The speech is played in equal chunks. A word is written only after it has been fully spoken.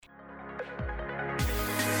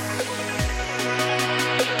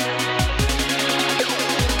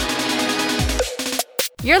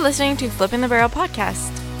You're listening to Flipping the Barrel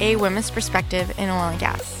podcast, a women's perspective in oil and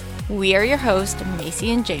gas. We are your hosts,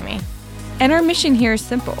 Macy and Jamie. And our mission here is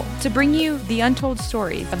simple, to bring you the untold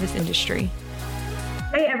stories of this industry.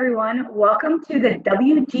 Hey everyone, welcome to the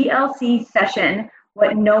WGLC session,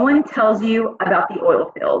 What No One Tells You About the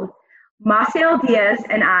Oil Field. Maciel Diaz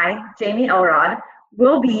and I, Jamie Elrod,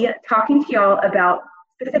 will be talking to y'all about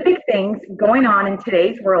specific things going on in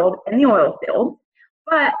today's world in the oil field,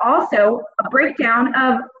 but also a breakdown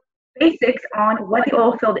of basics on what the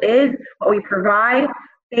oil field is, what we provide,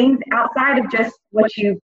 things outside of just what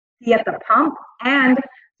you see at the pump, and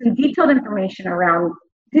some detailed information around.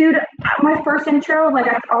 Dude, my first intro,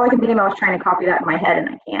 that's all I can think of. I was trying to copy that in my head and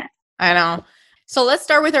I can't. I know. So let's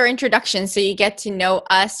start with our introduction so you get to know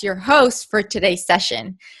us, your hosts for today's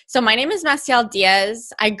session. So my name is Maciel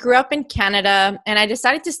Diaz. I grew up in Canada and I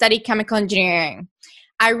decided to study chemical engineering.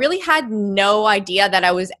 I really had no idea that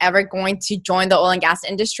I was ever going to join the oil and gas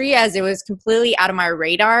industry, as it was completely out of my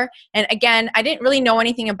radar. And again, I didn't really know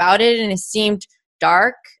anything about it, and it seemed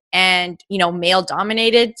dark and, male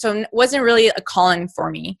dominated. So it wasn't really a calling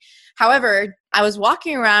for me. However, I was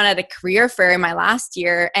walking around at a career fair in my last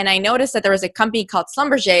year, and I noticed that there was a company called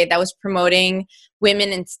Schlumberger that was promoting women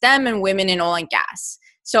in STEM and women in oil and gas.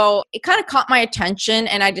 So it kind of caught my attention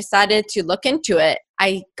and I decided to look into it.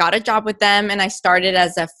 I got a job with them and I started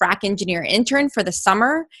as a frac engineer intern for the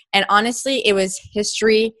summer. And honestly, it was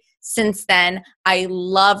history since then. I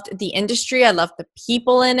loved the industry. I loved the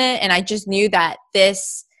people in it. And I just knew that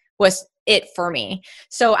this was it for me.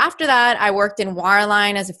 So after that, I worked in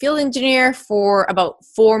wireline as a field engineer for about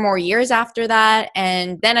 4 more years after that.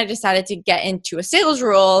 And then I decided to get into a sales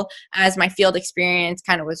role as my field experience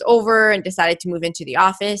kind of was over, and decided to move into the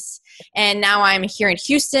office. And now I'm here in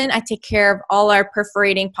Houston. I take care of all our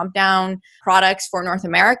perforating pump down products for North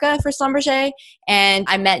America for Schlumberger. And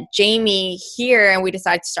I met Jamie here and we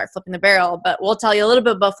decided to start Flipping the Barrel. But we'll tell you a little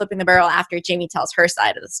bit about Flipping the Barrel after Jamie tells her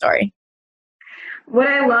side of the story. What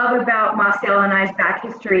I love about Maciel and I's back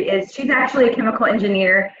history is she's actually a chemical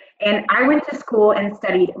engineer, and I went to school and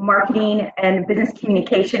studied marketing and business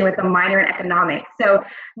communication with a minor in economics. So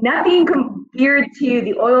nothing compared to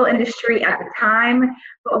the oil industry at the time,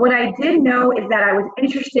 but what I did know is that I was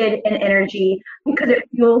interested in energy because it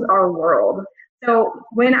fuels our world. So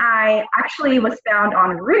when I actually was found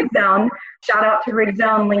on RigZone, shout out to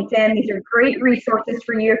RigZone, LinkedIn, these are great resources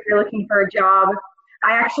for you if you're looking for a job.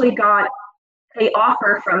 I actually got an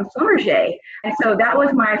offer from Schlumberger. And so that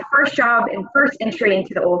was my first job and first entry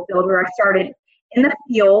into the oil field, where I started in the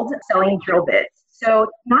field selling drill bits. So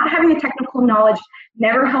not having the technical knowledge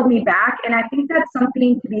never held me back. And I think that's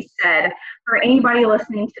something to be said for anybody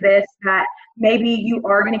listening to this, that maybe you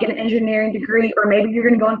are going to get an engineering degree, or maybe you're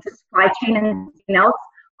going to go into supply chain and anything else.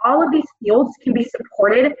 All of these fields can be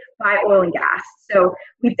supported by oil and gas. So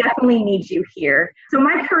we definitely need you here. So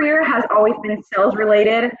my career has always been sales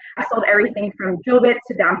related. I sold everything from drill bits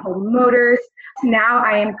to downhole motors. Now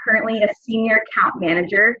I am currently a senior account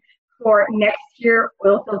manager for NexTier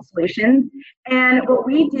Oilfield Solutions. And what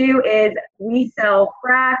we do is we sell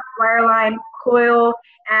frac, wireline, coil,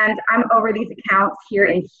 and I'm over these accounts here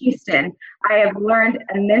in Houston. I have learned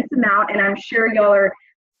an immense amount, and I'm sure y'all are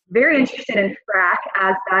very interested in frac,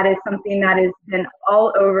 as that is something that has been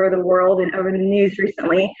all over the world and over the news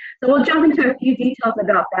recently. So we'll jump into a few details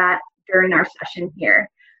about that during our session here.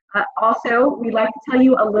 Also, we'd like to tell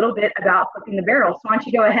you a little bit about Flipping the Barrel. So why don't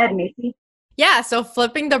you go ahead, Macy? Yeah, so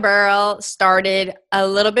Flipping the Barrel started a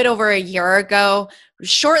little bit over a year ago,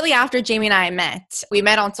 shortly after Jamie and I met. We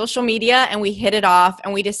met on social media and we hit it off,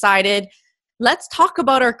 and we decided, let's talk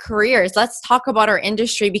about our careers. Let's talk about our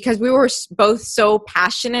industry, because we were both so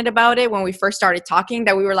passionate about it when we first started talking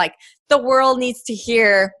that we were like, the world needs to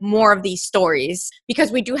hear more of these stories,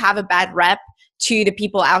 because we do have a bad rep to the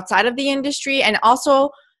people outside of the industry. And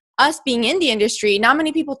also us being in the industry, not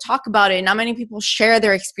many people talk about it. Not many people share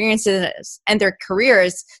their experiences and their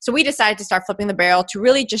careers. So we decided to start Flipping the Barrel to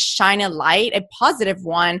really just shine a light, a positive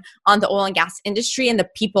one, on the oil and gas industry and the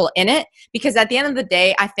people in it. Because at the end of the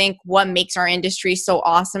day, I think what makes our industry so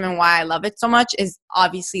awesome and why I love it so much is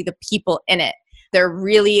obviously the people in it. They're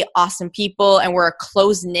really awesome people, and we're a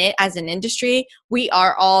close-knit as an industry. We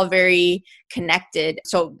are all very connected.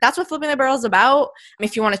 So that's what Flipping the Barrel is about.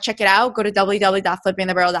 If you want to check it out, go to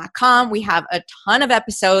www.flippingthebarrel.com. We have a ton of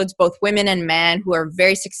episodes, both women and men, who are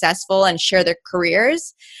very successful and share their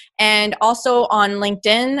careers. And also on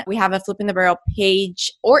LinkedIn, we have a Flipping the Barrel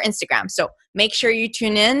page, or Instagram. So make sure you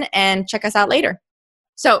tune in and check us out later.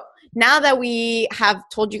 So Now that we have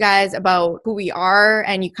told you guys about who we are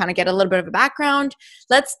and you kind of get a little bit of a background,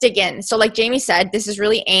 let's dig in. So like Jamie said, this is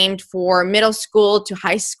really aimed for middle school to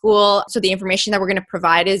high school. So the information that we're going to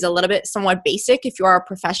provide is a little bit somewhat basic. If you are a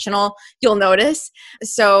professional, you'll notice.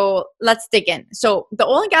 So let's dig in. So the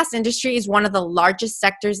oil and gas industry is one of the largest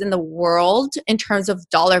sectors in the world in terms of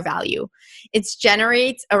dollar value. It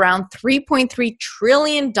generates around $3.3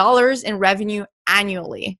 trillion in revenue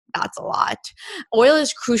annually. That's a lot. Oil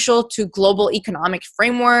is crucial to global economic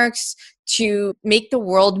frameworks, to make the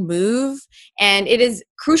world move, and it is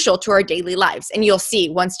crucial to our daily lives. And you'll see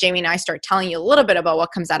once Jamie and I start telling you a little bit about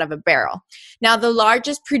what comes out of a barrel. Now, the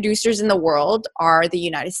largest producers in the world are the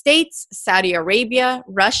United States, Saudi Arabia,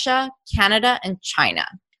 Russia, Canada, and China.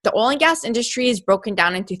 The oil and gas industry is broken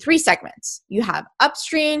down into three segments. You have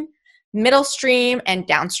upstream, middle stream, and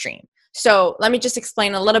downstream. So let me just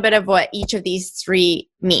explain a little bit of what each of these three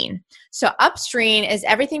mean. So upstream is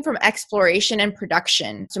everything from exploration and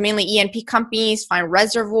production. So mainly E&P companies find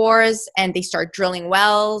reservoirs and they start drilling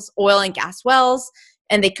wells, oil and gas wells,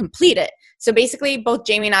 and they complete it. So basically, both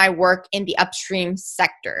Jamie and I work in the upstream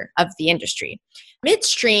sector of the industry.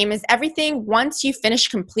 Midstream is everything once you finish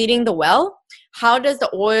completing the well, how does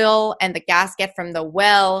the oil and the gas get from the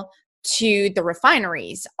well to the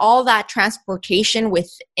refineries? All that transportation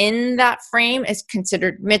within that frame is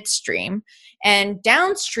considered midstream. And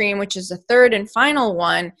downstream, which is the third and final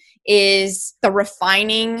one, is the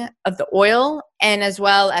refining of the oil and as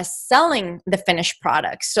well as selling the finished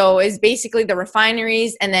product. So it's basically the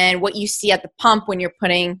refineries and then what you see at the pump when you're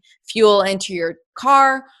putting fuel into your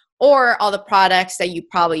car, or all the products that you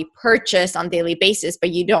probably purchase on a daily basis,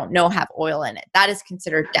 but you don't know have oil in it. That is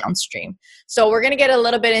considered downstream. So we're going to get a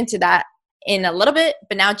little bit into that in a little bit,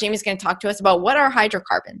 but now Jamie's going to talk to us about what are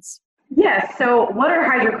hydrocarbons. Yes, so what are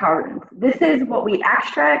hydrocarbons? This is what we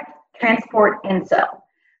extract, transport, and sell.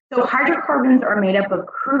 So hydrocarbons are made up of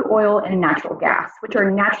crude oil and natural gas, which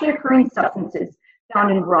are naturally occurring substances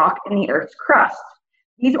found in rock in the Earth's crust.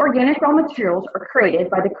 These organic raw materials are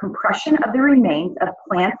created by the compression of the remains of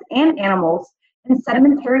plants and animals in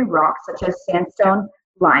sedimentary rocks such as sandstone,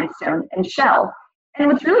 limestone, and shell.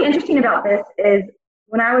 And what's really interesting about this is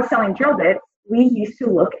when I was selling drill bits, we used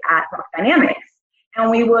to look at rock dynamics,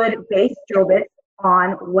 and we would base drill bits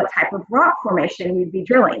on what type of rock formation we'd be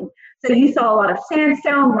drilling. So you saw a lot of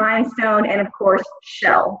sandstone, limestone, and of course,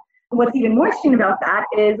 shell. What's even more interesting about that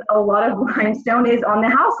is a lot of limestone is on the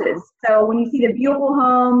houses. So when you see the beautiful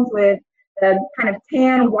homes with the kind of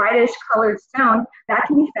tan, whitish colored stone, that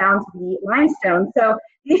can be found to be limestone. So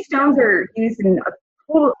these stones are used in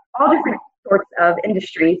all different sorts of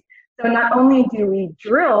industries. So not only do we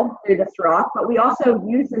drill through this rock, but we also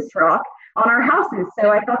use this rock on our houses.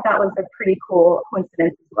 So I thought that was a pretty cool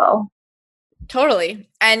coincidence as well. Totally.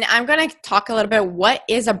 And I'm going to talk a little bit, what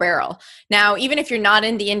is a barrel? Now, even if you're not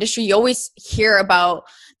in the industry, you always hear about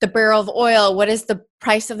the barrel of oil. What is the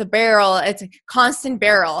price of the barrel? It's a constant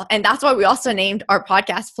barrel. And that's why we also named our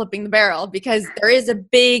podcast Flipping the Barrel, because there is a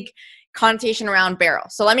big connotation around barrel.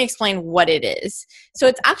 So let me explain what it is. So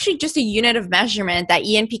it's actually just a unit of measurement that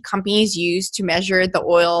E&P companies use to measure the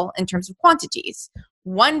oil in terms of quantities.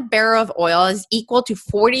 1 barrel of oil is equal to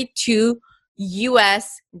 42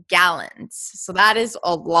 US gallons. So that is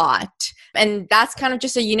a lot. And that's kind of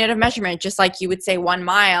just a unit of measurement, just like you would say 1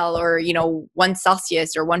 mile or, 1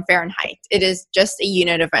 Celsius or 1 Fahrenheit. It is just a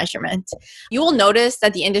unit of measurement. You will notice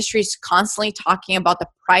that the industry is constantly talking about the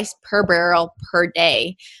price per barrel per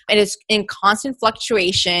day. It is in constant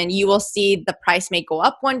fluctuation. You will see the price may go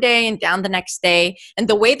up one day and down the next day. And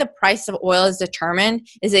the way the price of oil is determined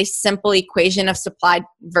is a simple equation of supply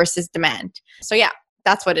versus demand. So yeah,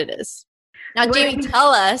 that's what it is. Now, Jamie, tell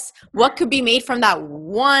us what could be made from that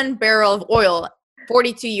 1 barrel of oil,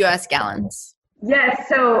 42 US gallons. Yes,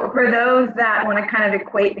 so for those that want to kind of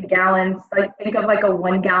equate the gallons, like think of like a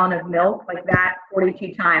 1 gallon of milk, like that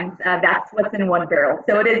 42 times, that's what's in 1 barrel.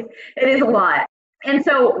 So it is a lot. And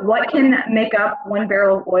so what can make up 1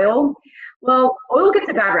 barrel of oil? Well, oil gets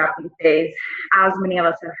a bad rap these days, as many of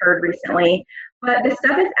us have heard recently, but this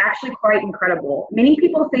stuff is actually quite incredible. Many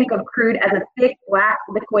people think of crude as a thick black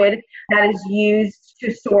liquid that is used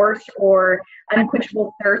to source or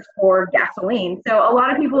unquenchable thirst for gasoline. So a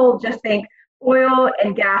lot of people just think oil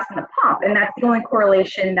and gas in a pump, and that's the only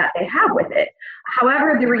correlation that they have with it.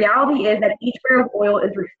 However, the reality is that each barrel of oil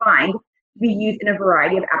is refined to be used in a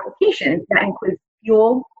variety of applications. That includes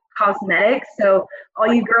fuel, cosmetics. So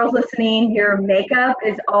all you girls listening, your makeup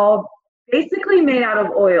is all basically made out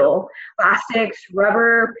of oil, plastics,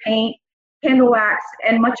 rubber, paint, candle wax,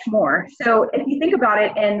 and much more. So if you think about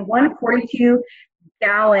it, in 1 42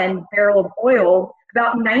 gallon barrel of oil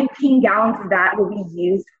about 19 gallons of that will be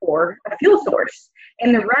used for a fuel source.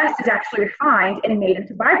 And the rest is actually refined and made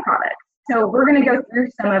into byproducts. So we're going to go through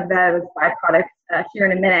some of those byproducts here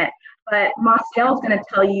in a minute. But Maciel is going to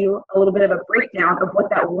tell you a little bit of a breakdown of what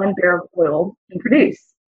that 1 barrel of oil can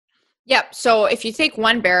produce. Yep. So if you take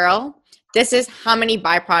 1 barrel, this is how many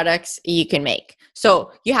byproducts you can make.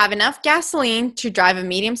 So you have enough gasoline to drive a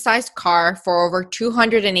medium-sized car for over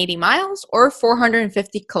 280 miles or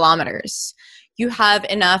 450 kilometers. You have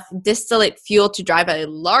enough distillate fuel to drive a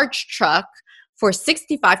large truck for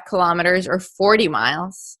 65 kilometers or 40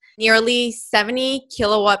 miles. Nearly 70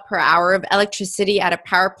 kilowatt per hour of electricity at a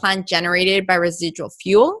power plant generated by residual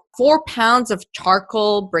fuel. 4 pounds of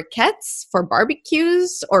charcoal briquettes for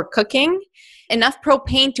barbecues or cooking. Enough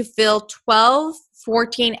propane to fill 12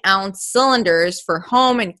 14-ounce cylinders for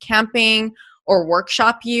home and camping or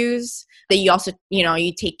workshop use. That you also,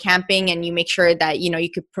 you take camping and you make sure that,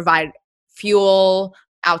 you could provide fuel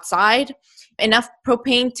outside. Enough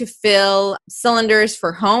propane to fill cylinders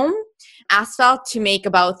for home. Asphalt to make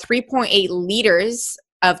about 3.8 liters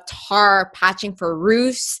of tar patching for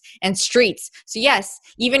roofs and streets. So yes,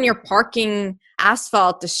 even your parking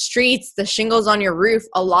asphalt, the streets, the shingles on your roof,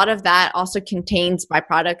 a lot of that also contains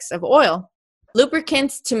byproducts of oil.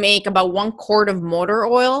 Lubricants to make about 1 quart of motor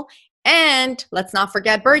oil. And let's not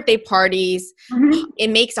forget birthday parties. Mm-hmm. It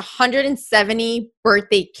makes 170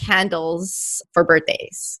 birthday candles for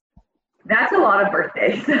birthdays. That's a lot of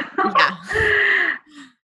birthdays. Yeah.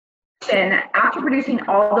 And after producing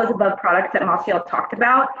all those above products that Maciel talked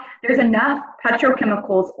about, there's enough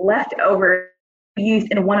petrochemicals left over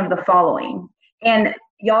used in one of the following. And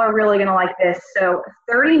y'all are really going to like this. So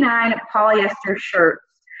 39 polyester shirts.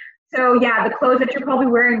 So yeah, the clothes that you're probably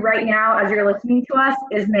wearing right now as you're listening to us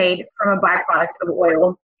is made from a byproduct of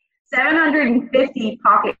oil. 750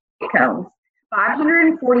 pocket combs,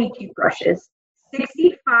 540 toothbrushes,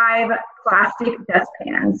 65 plastic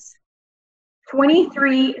dustpans,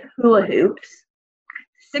 23 hula hoops,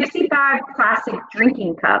 65 plastic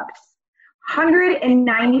drinking cups,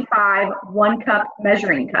 195 one-cup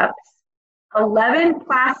measuring cups, 11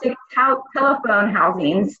 plastic telephone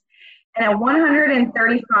housings, and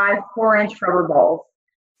 135 4-inch rubber balls.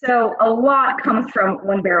 So a lot comes from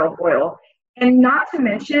 1 barrel of oil. And not to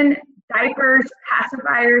mention diapers,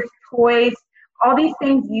 pacifiers, toys, all these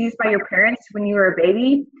things used by your parents when you were a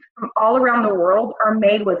baby from all around the world are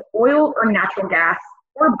made with oil or natural gas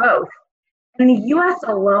or both. And the U.S.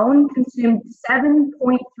 alone consumed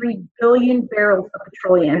 7.3 billion barrels of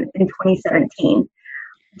petroleum in 2017.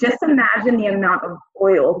 Just imagine the amount of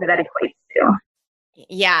oil that equates to.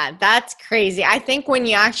 Yeah, that's crazy. I think when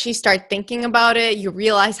you actually start thinking about it, you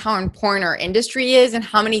realize how important our industry is and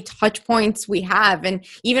how many touch points we have. And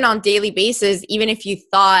even on a daily basis, even if you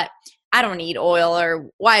thought, I don't need oil or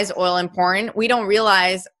why is oil important? We don't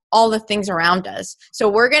realize all the things around us. So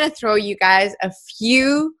we're going to throw you guys a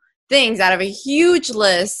few things out of a huge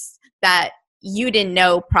list that you didn't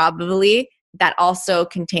know probably that also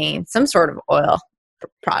contain some sort of oil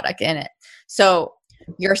product in it. So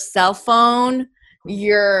your cell phone,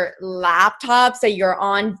 your laptops that you're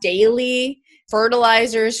on daily,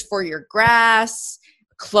 fertilizers for your grass,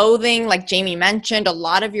 clothing, like Jamie mentioned, a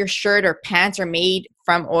lot of your shirt or pants are made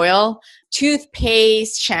from oil,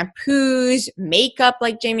 toothpaste, shampoos, makeup,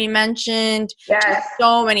 like Jamie mentioned. Yes. Just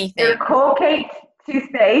so many things. Your Colgate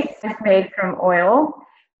toothpaste is made from oil,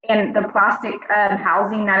 and the plastic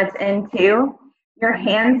housing that it's in too. Your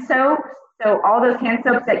hand soap, so all those hand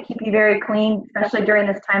soaps that keep you very clean, especially during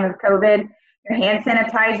this time of COVID, your hand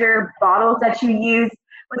sanitizer, bottles that you use.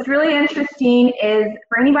 What's really interesting is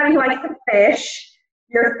for anybody who likes to fish,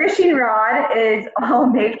 your fishing rod is all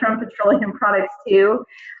made from petroleum products too.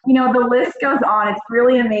 You know, the list goes on. It's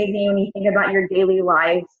really amazing when you think about your daily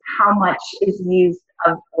lives, how much is used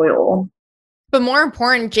of oil. But more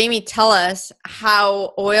important, Jamie, tell us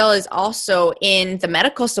how oil is also in the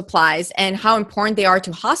medical supplies and how important they are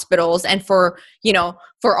to hospitals and for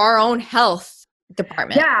our own health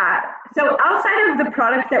department. Yeah. So outside of the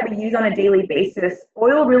products that we use on a daily basis,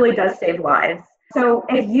 oil really does save lives. So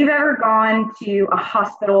if you've ever gone to a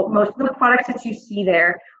hospital, most of the products that you see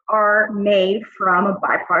there are made from a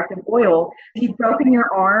byproduct of oil. If you've broken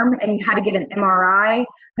your arm and you had to get an MRI,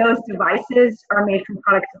 those devices are made from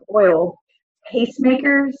products of oil.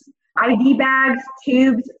 Pacemakers, IV bags,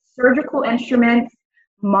 tubes, surgical instruments,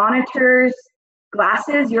 monitors,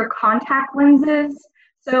 glasses, your contact lenses.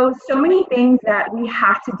 So many things that we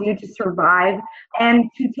have to do to survive and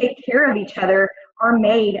to take care of each other are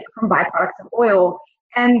made from byproducts of oil.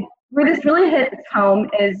 And where this really hits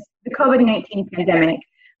home is the COVID-19 pandemic.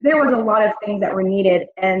 There was a lot of things that were needed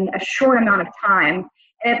in a short amount of time.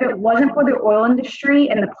 And if it wasn't for the oil industry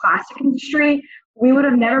and the plastic industry, we would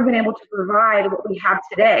have never been able to provide what we have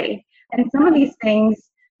today. And some of these things,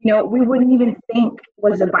 we wouldn't even think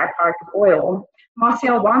was a byproduct of oil.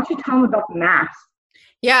 Marcial, why don't you tell them about the masks?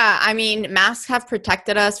 Yeah, I mean, masks have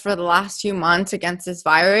protected us for the last few months against this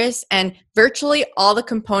virus, and virtually all the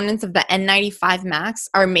components of the N95 masks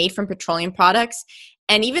are made from petroleum products.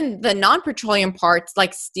 And even the non-petroleum parts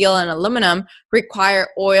like steel and aluminum require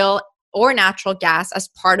oil or natural gas as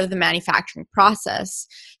part of the manufacturing process.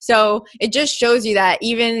 So it just shows you that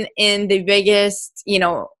even in the biggest,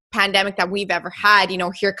 pandemic that we've ever had,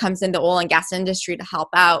 here comes in the oil and gas industry to help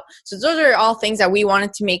out. So those are all things that we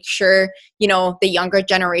wanted to make sure, the younger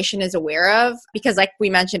generation is aware of, because like we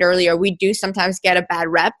mentioned earlier, we do sometimes get a bad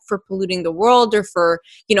rep for polluting the world or for,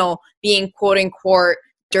 being quote unquote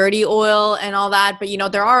dirty oil and all that. But,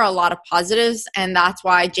 there are a lot of positives, and that's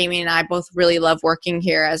why Jamie and I both really love working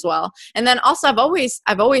here as well. And then also I've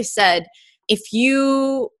always said, if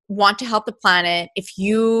you want to help the planet, if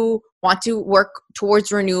you want to work towards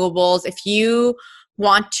renewables, if you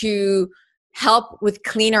want to help with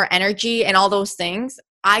cleaner energy and all those things,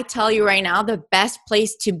 I tell you right now, the best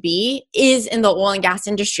place to be is in the oil and gas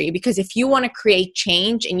industry. Because if you want to create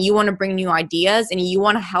change and you want to bring new ideas and you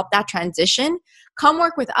want to help that transition, come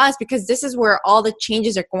work with us, because this is where all the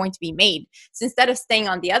changes are going to be made. So instead of staying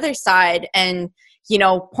on the other side and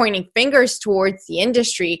pointing fingers towards the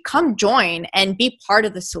industry, come join and be part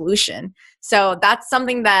of the solution. So that's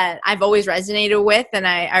something that I've always resonated with. And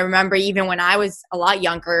I remember even when I was a lot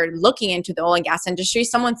younger looking into the oil and gas industry,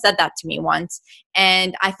 someone said that to me once.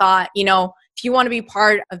 And I thought, if you want to be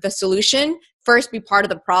part of the solution, first be part of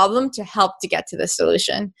the problem to help to get to the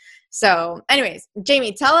solution. So anyways,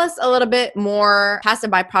 Jamie, tell us a little bit more past the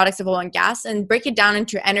byproducts of oil and gas and break it down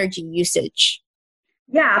into energy usage.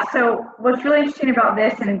 Yeah, so what's really interesting about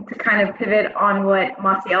this, and to kind of pivot on what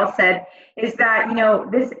Marcial said, is that,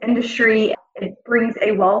 this industry, it brings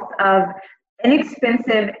a wealth of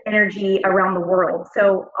inexpensive energy around the world.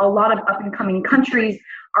 So a lot of up and coming countries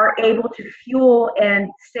are able to fuel and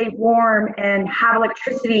stay warm and have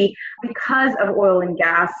electricity because of oil and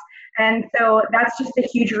gas. And so that's just a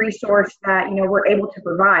huge resource that, we're able to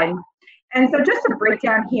provide. And so just a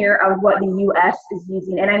breakdown here of what the U.S. is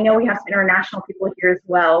using, and I know we have some international people here as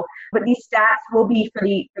well, but these stats will be for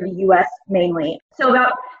the U.S. mainly. So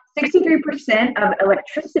about 63% of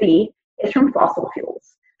electricity is from fossil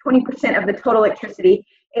fuels, 20% of the total electricity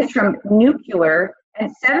is from nuclear, and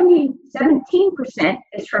 17%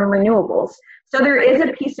 is from renewables. So there is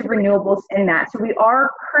a piece of renewables in that. So we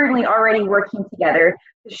are currently already working together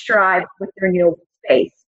to strive with the renewable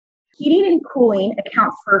space. Heating and cooling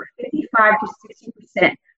accounts for 55 to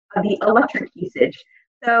 60% of the electric usage.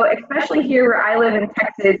 So especially here where I live in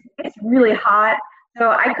Texas, it's really hot. So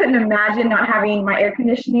I couldn't imagine not having my air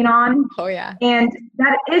conditioning on. Oh, yeah. And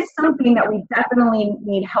that is something that we definitely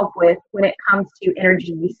need help with when it comes to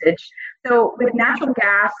energy usage. So with natural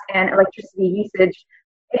gas and electricity usage,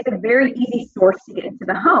 it's a very easy source to get into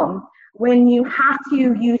the home. When you have to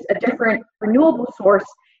use a different renewable source,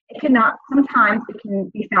 sometimes it can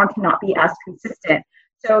be found to not be as consistent.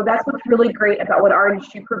 So that's what's really great about what our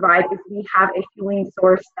industry provides, is we have a fueling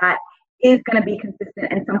source that is going to be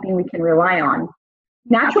consistent and something we can rely on.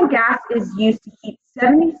 Natural gas is used to heat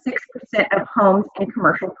 76% of homes and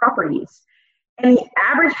commercial properties. And the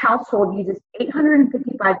average household uses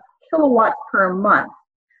 855 kilowatts per month.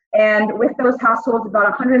 And with those households, about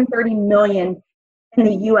 130 million in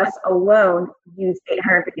the US alone use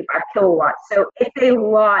 855 kilowatts. So it's a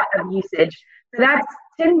lot of usage. So that's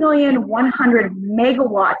 10,100,000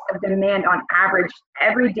 megawatts of demand on average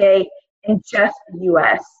every day in just the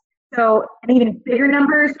US. So, and even bigger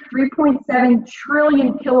numbers, 3.7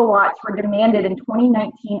 trillion kilowatts were demanded in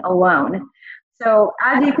 2019 alone. So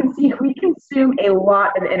as you can see, we consume a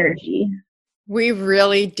lot of energy. We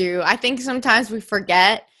really do. I think sometimes we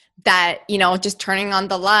forget that, just turning on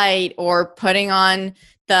the light or putting on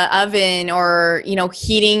the oven or,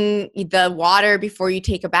 heating the water before you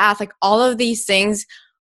take a bath, like all of these things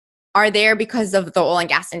are there because of the oil and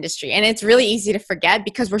gas industry. And it's really easy to forget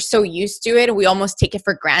because we're so used to it. We almost take it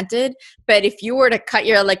for granted. But if you were to cut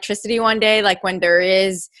your electricity one day, like when there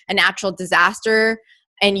is a natural disaster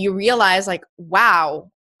and you realize like,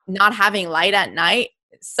 wow, not having light at night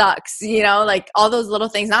sucks, like all those little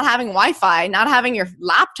things, not having Wi-Fi, not having your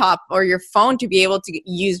laptop or your phone to be able to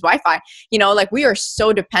use Wi-Fi, like we are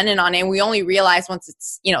so dependent on it. And we only realize once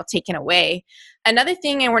it's, taken away. Another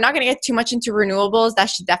thing, and we're not going to get too much into renewables, that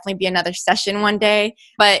should definitely be another session one day.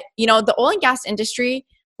 But, the oil and gas industry,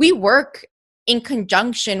 we work in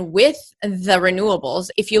conjunction with the renewables.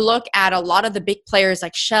 If you look at a lot of the big players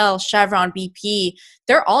like Shell, Chevron, BP,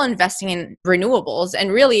 they're all investing in renewables.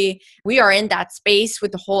 And really, we are in that space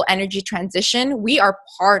with the whole energy transition. We are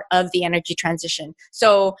part of the energy transition.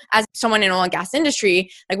 So as someone in oil and gas industry,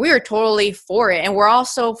 like we are totally for it. And we're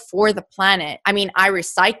also for the planet. I mean, I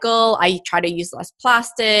recycle, I try to use less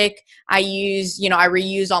plastic. I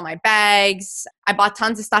reuse all my bags. I bought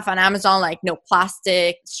tons of stuff on Amazon, like no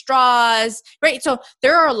plastic straws, right? So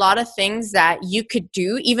there are a lot of things that you could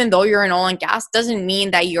do, even though you're in oil and gas, doesn't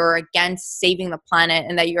mean that you're against saving the planet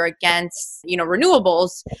and that you're against,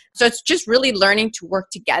 renewables. So it's just really learning to work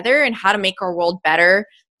together and how to make our world better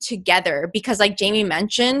together. Because like Jamie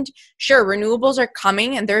mentioned, sure, renewables are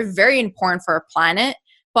coming and they're very important for our planet,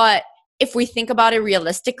 but if we think about it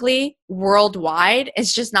realistically, worldwide,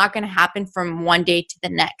 it's just not going to happen from one day to the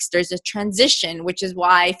next. There's a transition, which is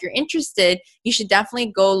why if you're interested, you should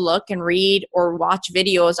definitely go look and read or watch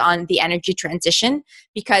videos on the energy transition,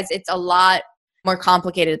 because it's a lot more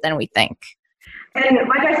complicated than we think. And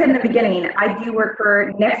like I said in the beginning, I do work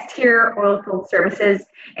for Next Tier Oilfield Services,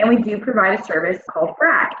 and we do provide a service called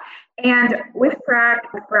frac. And with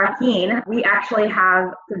fracking, we actually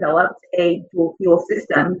have developed a dual fuel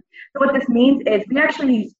system. So what this means is we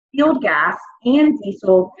actually use field gas and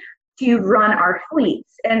diesel to run our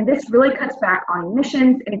fleets. And this really cuts back on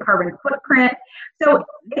emissions and carbon footprint. So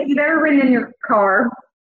if you've ever ridden in your car, or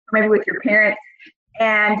maybe with your parents,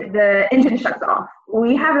 and the engine shuts off,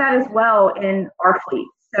 we have that as well in our fleet.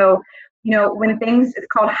 So when it's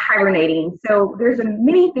called hibernating. So there's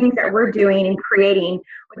many things that we're doing and creating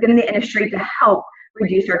within the industry to help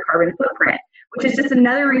reduce our carbon footprint, which is just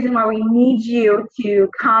another reason why we need you to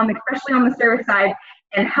come, especially on the service side,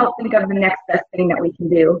 and help think of the next best thing that we can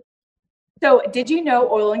do. So did you know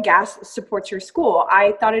Oil and Gas supports your school?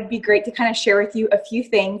 I thought it'd be great to kind of share with you a few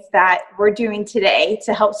things that we're doing today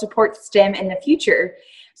to help support STEM in the future.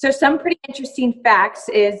 So some pretty interesting facts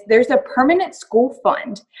is there's a permanent school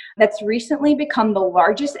fund that's recently become the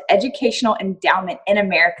largest educational endowment in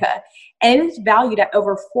America, and it is valued at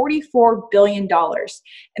over $44 billion.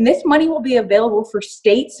 And this money will be available for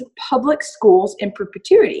states' public schools in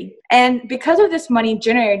perpetuity. And because of this money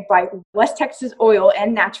generated by West Texas Oil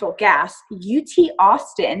and Natural Gas, UT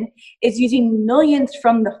Austin is using millions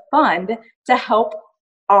from the fund to help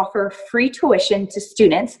offer free tuition to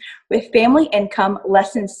students with family income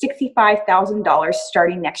less than $65,000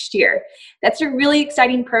 starting next year. That's a really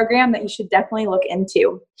exciting program that you should definitely look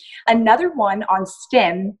into. Another one on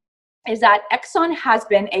STEM is that Exxon has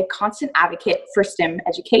been a constant advocate for STEM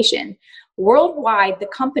education. Worldwide, the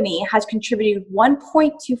company has contributed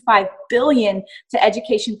 $1.25 billion to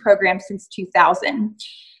education programs since 2000.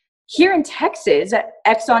 Here in Texas,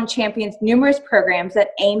 Exxon champions numerous programs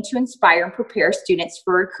that aim to inspire and prepare students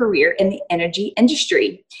for a career in the energy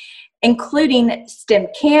industry, including STEM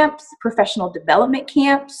camps, professional development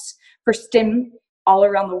camps for STEM all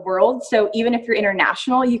around the world. So even if you're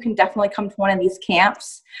international, you can definitely come to one of these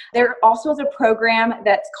camps. There also is a program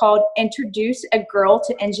that's called Introduce a Girl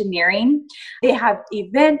to Engineering. They have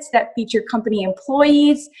events that feature company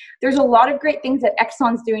employees. There's a lot of great things that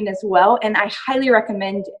Exxon's doing as well, and I highly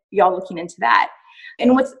recommend y'all looking into that.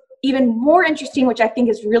 And what's even more interesting, which I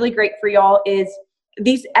think is really great for y'all, is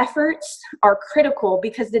these efforts are critical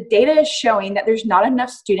because the data is showing that there's not enough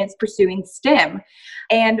students pursuing STEM.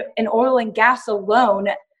 And in oil and gas alone,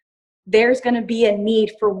 there's going to be a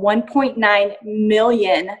need for 1.9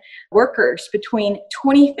 million workers between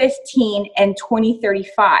 2015 and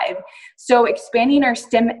 2035. So expanding our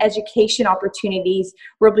STEM education opportunities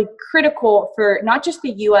will be critical for not just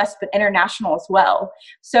the US, but international as well.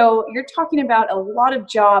 So you're talking about a lot of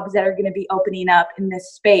jobs that are going to be opening up in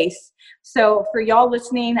this space. So for y'all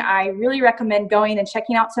listening, I really recommend going and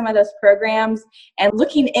checking out some of those programs and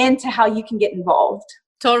looking into how you can get involved.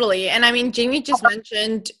 Totally. And I mean, Jamie just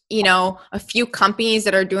mentioned, a few companies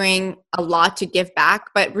that are doing a lot to give back.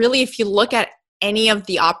 But really, if you look at any of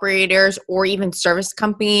the operators or even service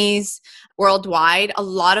companies worldwide, a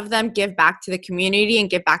lot of them give back to the community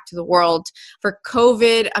and give back to the world. For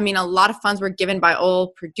COVID, I mean, a lot of funds were given by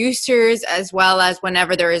oil producers, as well as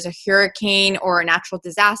whenever there is a hurricane or a natural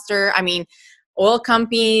disaster. I mean, oil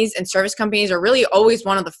companies and service companies are really always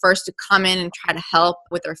one of the first to come in and try to help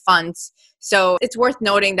with their funds. So it's worth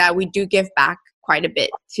noting that we do give back quite a bit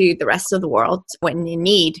to the rest of the world when in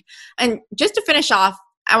need. And just to finish off,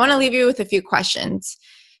 I want to leave you with a few questions.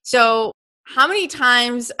 So how many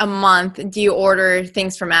times a month do you order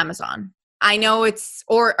things from Amazon? I know it's,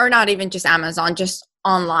 or not even just Amazon, just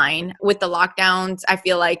online. With the lockdowns, I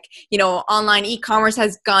feel like, online e-commerce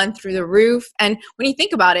has gone through the roof. And when you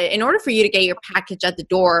think about it, in order for you to get your package at the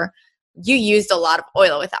door, you used a lot of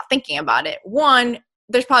oil without thinking about it. One,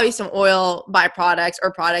 there's probably some oil byproducts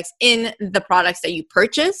or products in the products that you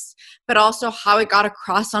purchased, but also how it got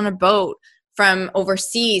across on a boat from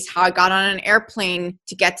overseas, how it got on an airplane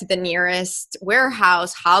to get to the nearest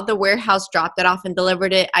warehouse, how the warehouse dropped it off and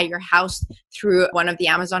delivered it at your house through one of the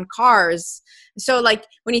Amazon cars. So like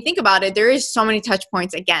when you think about it, there is so many touch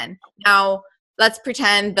points again. Now, let's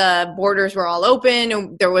pretend the borders were all open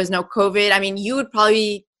and there was no COVID. I mean, you would probably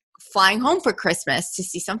be flying home for Christmas to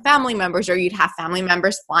see some family members, or you'd have family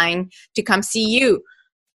members flying to come see you.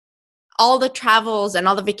 All the travels and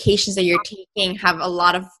all the vacations that you're taking have a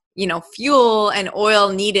lot of fuel and oil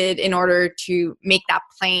needed in order to make that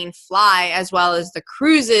plane fly, as well as the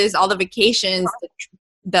cruises, all the vacations,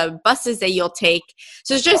 the buses that you'll take.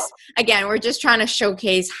 So it's just, again, we're just trying to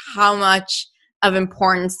showcase how much of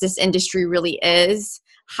importance this industry really is.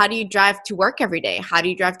 How do you drive to work every day? How do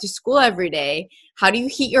you drive to school every day? How do you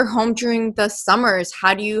heat your home during the summers?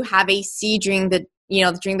 How do you have AC during the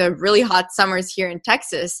really hot summers here in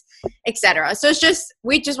Texas, etc.? So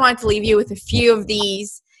we just wanted to leave you with a few of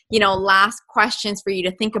these last questions for you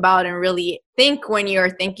to think about and really think when you're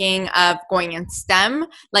thinking of going in STEM.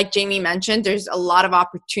 Like Jamie mentioned, there's a lot of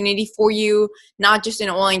opportunity for you, not just in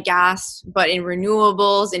oil and gas, but in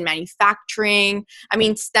renewables, in manufacturing. I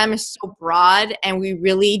mean, STEM is so broad, and we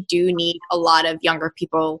really do need a lot of younger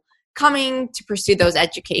people coming to pursue those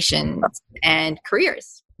educations and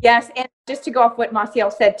careers. Yes, and just to go off what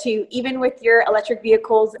Maciel said too, even with your electric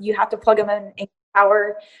vehicles, you have to plug them in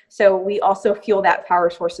power. So we also fuel that power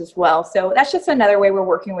source as well. So that's just another way we're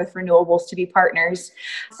working with renewables to be partners.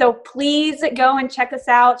 So please go and check us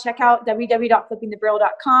out. Check out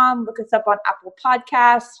www.flippingthebarrel.com. Look us up on Apple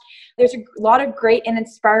Podcasts. There's a lot of great and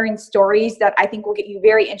inspiring stories that I think will get you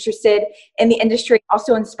very interested in the industry,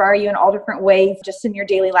 also inspire you in all different ways, just in your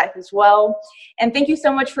daily life as well. And thank you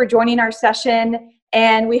so much for joining our session.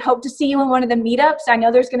 And we hope to see you in one of the meetups. I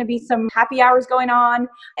know there's going to be some happy hours going on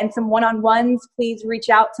and some one-on-ones. Please reach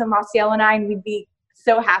out to Maciel and I, and we'd be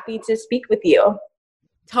so happy to speak with you.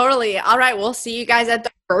 Totally. All right. We'll see you guys at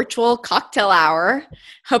the virtual cocktail hour.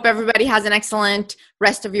 Hope everybody has an excellent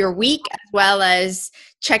rest of your week, as well as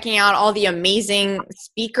checking out all the amazing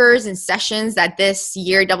speakers and sessions that this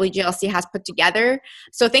year WGLC has put together.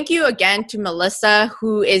 So thank you again to Melissa,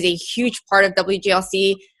 who is a huge part of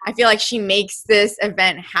WGLC. I feel like she makes this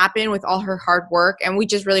event happen with all her hard work, and we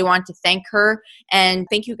just really want to thank her. And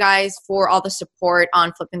thank you guys for all the support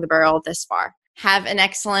on Flipping the Barrel this far. Have an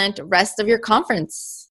excellent rest of your conference.